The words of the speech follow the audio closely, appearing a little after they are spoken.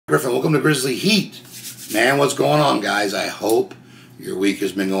Griffin, welcome to Grizzly Heat. Man, what's going on, guys? I hope your week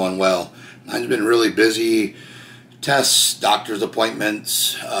has been going well. Mine's been really busy. Tests, doctor's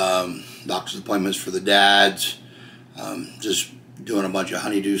appointments for the dads, just doing a bunch of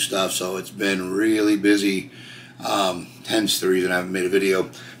honeydew stuff, so it's been really busy, hence the reason I haven't made a video.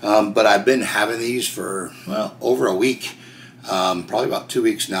 But I've been having these for, well, over a week, probably about 2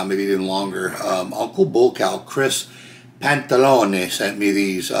 weeks now, maybe even longer. Uncle BullCow, Chris Pantalone, sent me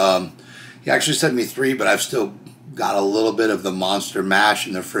these. He actually sent me 3, but I've still got a little bit of the monster mash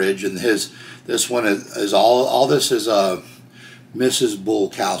in the fridge, and this one is all this is Mrs.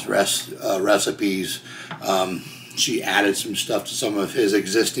 BullCow's recipes. She added some stuff to some of his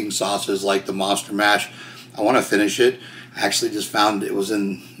existing sauces, like the monster mash. I want to finish it. I actually just found it was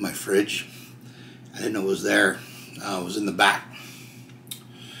in my fridge. I didn't know it was there. It was in the back.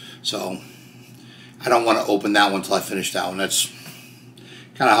 So I don't want to open that one until I finish that one. That's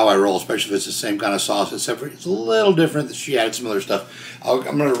kind of how I roll, especially if it's the same kind of sauce, except for it's a little different that she added some other stuff.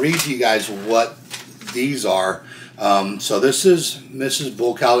 I'm going to read to you guys what these are. So this is Mrs.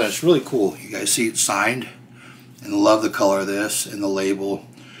 BullCow, and it's really cool. You guys see it signed, and love the color of this and the label.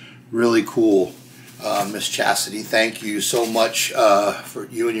 Really cool. Miss Chasity, thank you so much for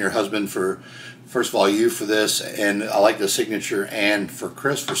you and your husband for, first of all, you for this, and I like the signature, and for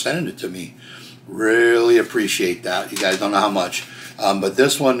Chris for sending it to me. Really appreciate that. You guys don't know how much. But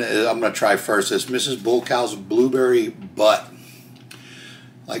this one I'm going to try first. It's Mrs. BullCow's Blueberry Bhut.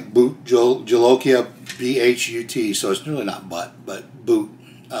 Like Bhut, Jolokia, B-H-U-T. So it's really not Bhut, but Bhut,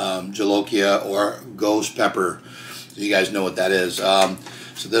 Jolokia, or Ghost Pepper. So you guys know what that is.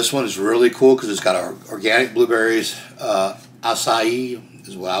 So this one is really cool because it's got organic blueberries. Acai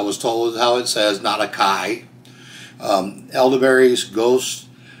is what I was told is how it says, not acai. Elderberries, Ghost,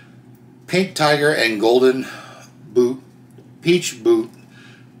 Pink Tiger, and Golden Bhut, Peach Bhut,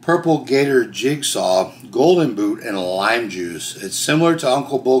 Purple Gator Jigsaw, Golden Bhut, and Lime Juice. It's similar to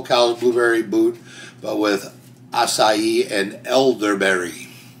Uncle BullCow's Blueberry Bhut, but with acai and elderberry.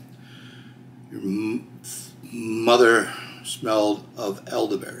 Your mother smelled of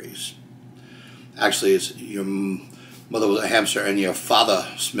elderberries. Actually, it's your mother was a hamster and your father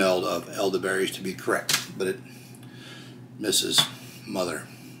smelled of elderberries, to be correct. But it Mrs. Mother.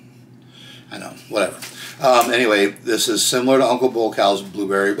 I know, whatever. Anyway, this is similar to Uncle BullCow's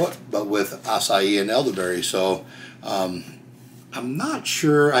Blueberry Bhut, but with acai and elderberry. So I'm not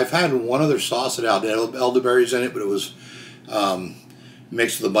sure. I've had one other sauce that had elderberries in it, but it was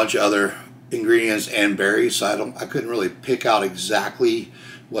mixed with a bunch of other ingredients and berries. So I couldn't really pick out exactly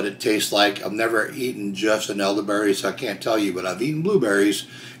what it tastes like. I've never eaten just an elderberry, so I can't tell you. But I've eaten blueberries,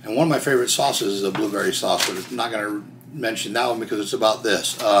 and one of my favorite sauces is a blueberry sauce. But I'm not going to mention that one because it's about this.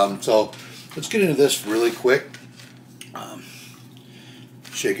 So let's get into this really quick.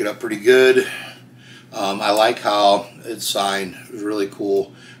 Shake it up pretty good. I like how it's signed. It's really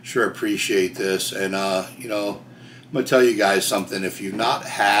cool. Sure appreciate this. And, you know, I'm going to tell you guys something. If you've not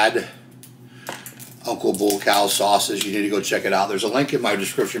had Uncle BullCow sauces, you need to go check it out. There's a link in my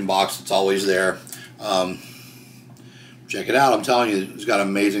description box. It's always there. Check it out. I'm telling you, it's got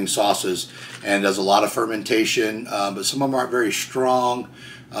amazing sauces and does a lot of fermentation, but some of them aren't very strong.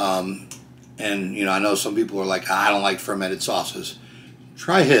 And, you know, I know some people are like, I don't like fermented sauces.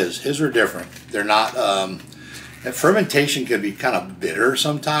 Try his. His are different. They're not, fermentation can be kind of bitter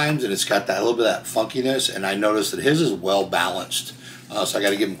sometimes, and it's got that little bit of that funkiness, and I noticed that his is well balanced. So I got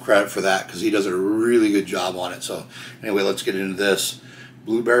to give him credit for that because he does a really good job on it. So anyway, let's get into this.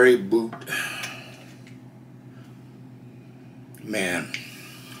 Blueberry Bhut. Man.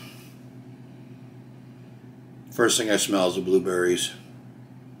 First thing I smell is the blueberries.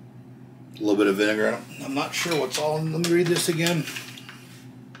 A little bit of vinegar. I'm not sure what's all in. Let me read this again.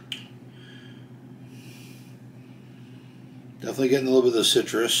 Definitely getting a little bit of the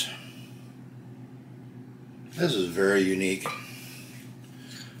citrus. This is very unique.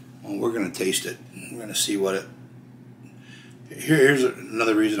 Well, we're going to taste it. We're going to see what it... Here's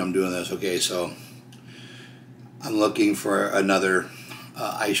another reason I'm doing this. Okay, so I'm looking for another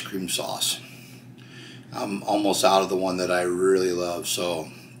ice cream sauce. I'm almost out of the one that I really love, so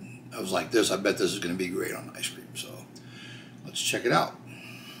I was like this. I bet this is going to be great on ice cream, so let's check it out.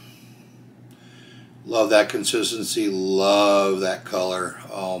 Love that consistency, love that color.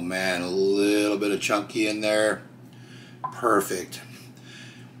 Oh man, a little bit of chunky in there. Perfect.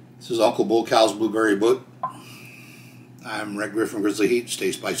 This is Uncle BullCow's Blueberry Bhut. I'm Red Griffin Grizzly Heat.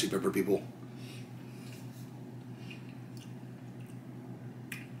 Stay spicy, pepper people.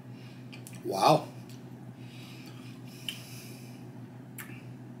 Wow.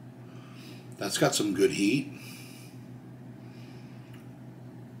 That's got some good heat.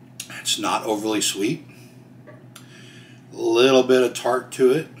 It's not overly sweet. A little bit of tart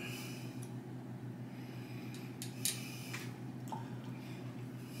to it.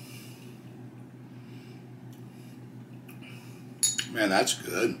 Man, that's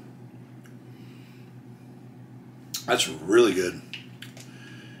good. That's really good.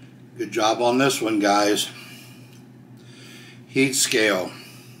 Good job on this one, guys. Heat scale.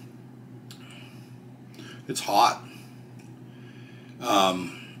 It's hot.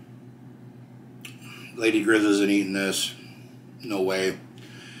 Lady Grizz isn't eating this. No way.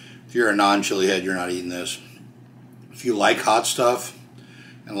 If you're a non-chili head, you're not eating this. If you like hot stuff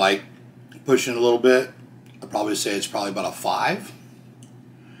and like pushing it a little bit, I'd probably say it's probably about a 5.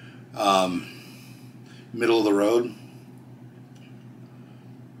 Middle of the road.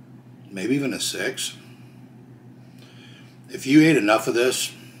 Maybe even a 6. If you ate enough of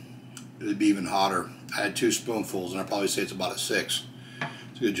this, it would be even hotter. I had 2 spoonfuls, and I'd probably say it's about a 6.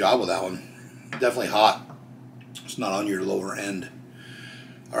 It's a good job with that one. Definitely hot. It's not on your lower end.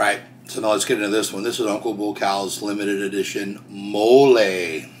 Alright, so now let's get into this one. This is Uncle BullCow's limited edition mole.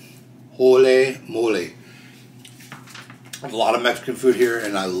 Holy moly. A lot of Mexican food here,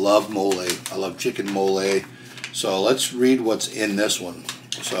 and I love mole. I love chicken mole. So let's read what's in this one.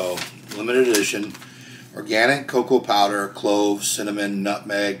 So, limited edition. Organic cocoa powder, cloves, cinnamon,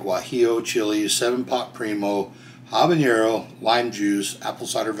 nutmeg, guajillo, chili, 7-pot primo, habanero, lime juice, apple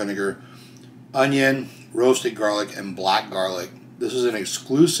cider vinegar, onion, roasted garlic, and black garlic. This is an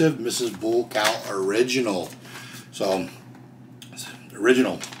exclusive Mrs. BullCow original. So, it's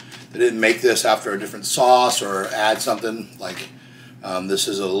original. They didn't make this after a different sauce or add something. Like, this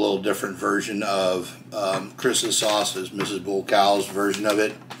is a little different version of Chris's sauce. Is Mrs. BullCow's version of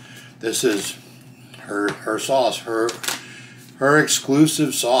it. This is her sauce, her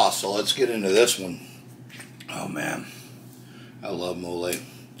exclusive sauce. So let's get into this one. Oh man, I love mole.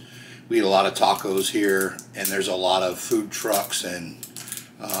 We eat a lot of tacos here, and there's a lot of food trucks, and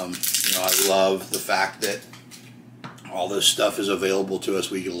you know, I love the fact that all this stuff is available to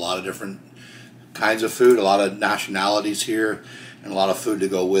us. We get a lot of different kinds of food, a lot of nationalities here, and a lot of food to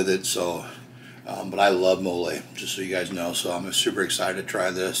go with it. So, but I love mole, just so you guys know. So I'm super excited to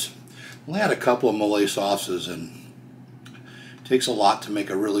try this. Only had a couple of mole sauces, and it takes a lot to make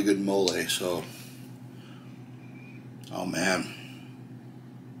a really good mole. So, oh man,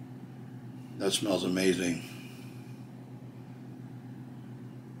 that smells amazing.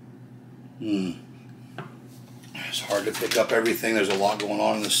 It's hard to pick up everything. There's a lot going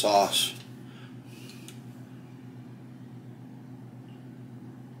on in the sauce.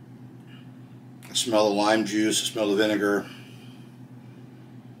 I smell the lime juice, I smell the vinegar,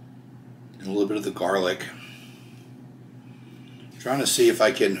 and a little bit of the garlic. I'm trying to see if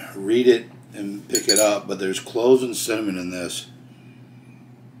I can read it and pick it up, but there's cloves and cinnamon in this.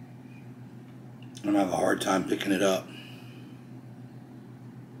 I'm going to have a hard time picking it up.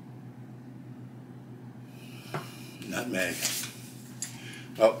 Nutmeg.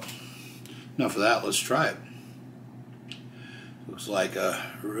 Oh, enough of that. Let's try it. Looks like a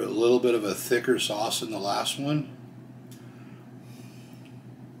little bit of a thicker sauce in the last one.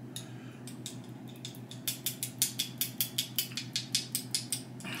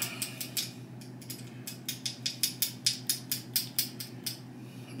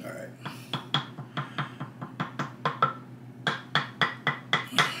 All right.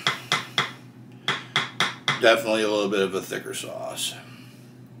 Definitely a little bit of a thicker sauce.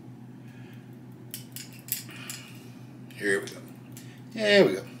 Here we go. There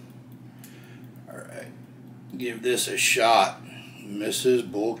we go. Alright. Give this a shot. Mrs.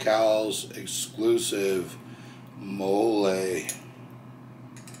 BullCow's exclusive mole.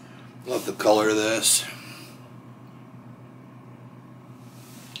 Love the color of this.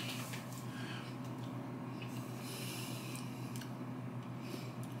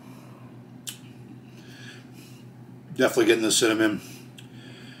 Definitely getting the cinnamon.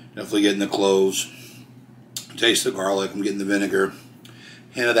 Definitely getting the cloves. Taste the garlic. I'm getting the vinegar.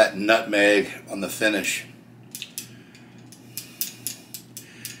 Hint of that nutmeg on the finish.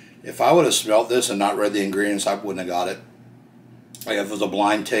 If I would have smelled this and not read the ingredients, I wouldn't have got it. Like if it was a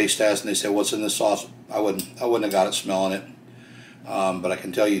blind taste test and they said what's in this sauce, I wouldn't have got it smelling it. But I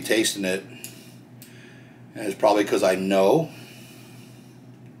can tell you tasting it, and it's probably because I know.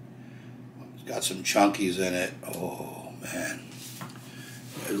 It's got some chunkies in it. Oh man,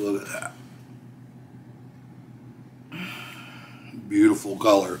 look at that. Beautiful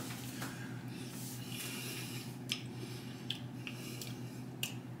color.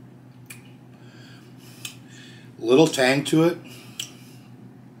 Little tang to it,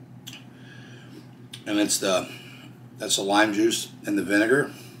 and that's the lime juice and the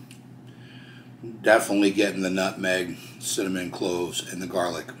vinegar. Definitely getting the nutmeg, cinnamon, cloves, and the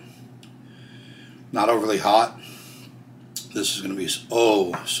garlic. Not overly hot. This is going to be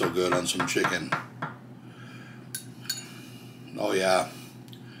so good on some chicken. Oh yeah.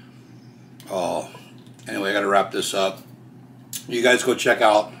 Oh, anyway, I got to wrap this up. You guys go check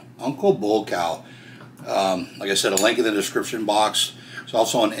out Uncle BullCow. Like I said, a link in the description box. It's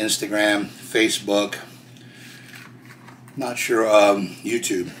also on Instagram, Facebook. Not sure,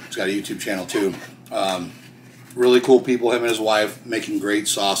 YouTube. He's got a YouTube channel too. Really cool people, him and his wife, making great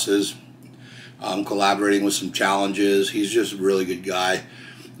sauces. Collaborating with some challenges. He's just a really good guy.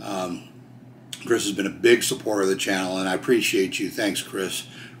 Chris has been a big supporter of the channel, and I appreciate you. Thanks, Chris.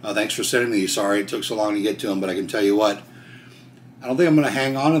 Thanks for sending these. Sorry it took so long to get to them, but I can tell you what, I don't think I'm going to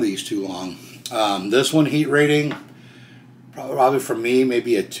hang on to these too long. This one, heat rating, probably for me,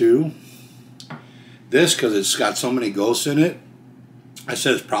 maybe a 2. This, because it's got so many ghosts in it, I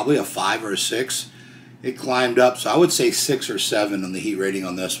said it's probably a 5 or a 6. It climbed up, so I would say 6 or 7 on the heat rating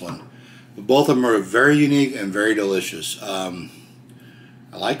on this one. But both of them are very unique and very delicious. I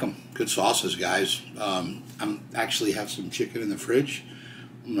like them. Good sauces, guys. I'm actually have some chicken in the fridge.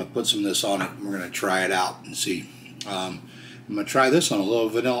 I'm going to put some of this on it, and we're going to try it out and see. I'm going to try this on a little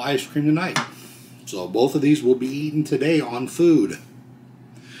vanilla ice cream tonight. So both of these will be eaten today on food.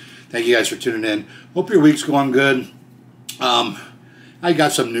 Thank you guys for tuning in. Hope your week's going good. I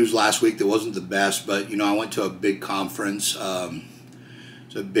got some news last week that wasn't the best, but you know, I went to a big conference.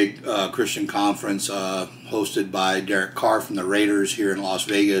 It's a big Christian conference hosted by Derek Carr from the Raiders here in Las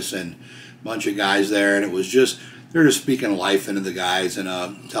Vegas, and a bunch of guys there, and it was just, they're just speaking life into the guys and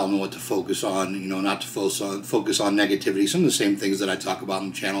telling them what to focus on, you know, not to focus on negativity. Some of the same things that I talk about on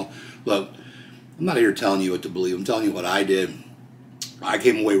the channel. Look, I'm not here telling you what to believe. I'm telling you what I did. I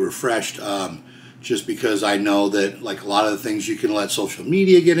came away refreshed just because I know that, like a lot of the things, you can let social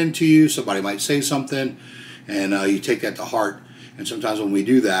media get into you. Somebody might say something, and you take that to heart. And sometimes when we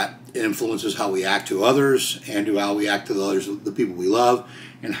do that, it influences how we act to others and to how we act to the people we love,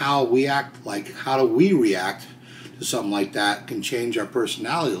 and how we act, like how do we react to something like that can change our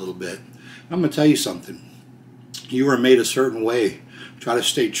personality a little bit. I'm going to tell you something. You are made a certain way. Try to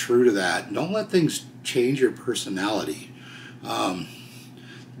stay true to that. Don't let things change your personality.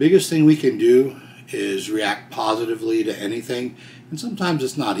 Biggest thing we can do is react positively to anything, and sometimes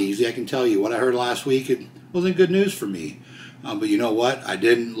it's not easy. I can tell you what I heard last week, it wasn't good news for me. But you know what? I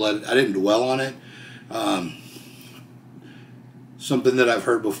didn't dwell on it. Something that I've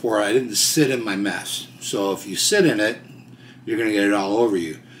heard before, I didn't sit in my mess. So if you sit in it, you're going to get it all over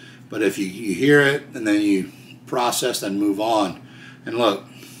you. But if you hear it and then you process and move on. And look,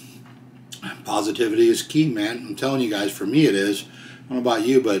 positivity is key, man. I'm telling you guys, for me it is. I don't know about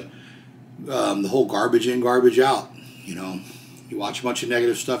you, but the whole garbage in, garbage out. You know, you watch a bunch of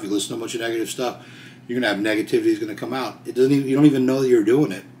negative stuff, you listen to a bunch of negative stuff, you're going to have negativity is going to come out. It doesn't even, you don't even know that you're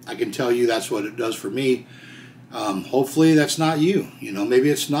doing it. I can tell you that's what it does for me. Hopefully that's not you. You know, maybe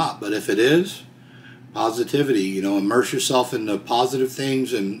it's not, but if it is, positivity, you know, immerse yourself in the positive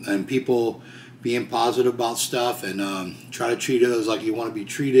things and people being positive about stuff, and try to treat others like you want to be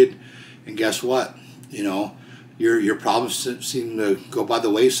treated. And guess what? You know, your problems seem to go by the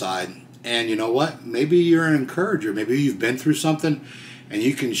wayside. And you know what? Maybe you're an encourager. Maybe you've been through something and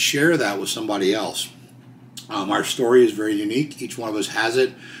you can share that with somebody else. Our story is very unique. Each one of us has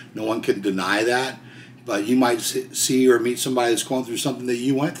it. No one can deny that. But you might see or meet somebody that's going through something that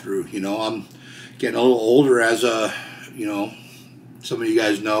you went through. You know, I'm getting a little older, as you know, some of you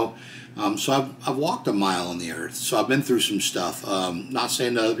guys know. So I've walked a mile on the earth. So I've been through some stuff. Not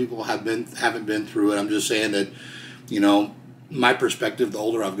saying that other people haven't been through it. I'm just saying that, you know, my perspective, the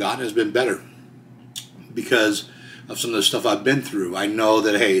older I've gotten, has been better because of some of the stuff I've been through. I know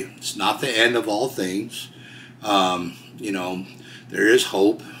that, hey, it's not the end of all things. You know, there is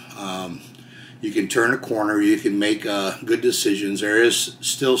hope. You can turn a corner. You can make good decisions. There is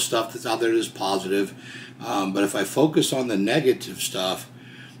still stuff that's out there that's positive. But if I focus on the negative stuff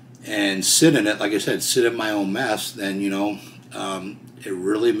and sit in it, like I said, sit in my own mess, then, you know, it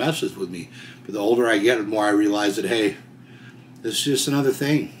really messes with me. But the older I get, the more I realize that, hey, this is just another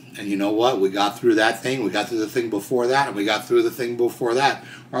thing. And you know what? We got through that thing. We got through the thing before that. And we got through the thing before that,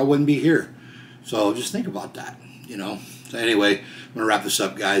 or I wouldn't be here. So just think about that, you know. So anyway, I'm going to wrap this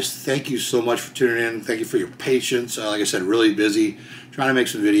up, guys. Thank you so much for tuning in. Thank you for your patience. Like I said, really busy trying to make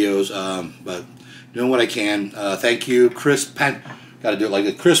some videos, but doing what I can. Thank you, Chris Got to do it like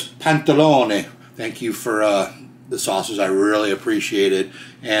a Chris Pantalone. Thank you for the sauces. I really appreciate it.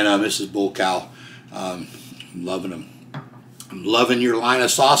 And Mrs. BullCow, I'm loving them. I'm loving your line of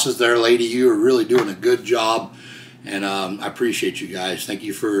sauces there, lady. You are really doing a good job. And I appreciate you guys. Thank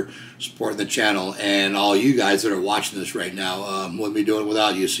you for supporting the channel, and all you guys that are watching this right now. Wouldn't be doing it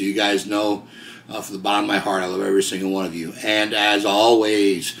without you. So you guys know, from the bottom of my heart, I love every single one of you. And as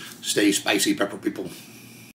always, stay spicy, pepper people.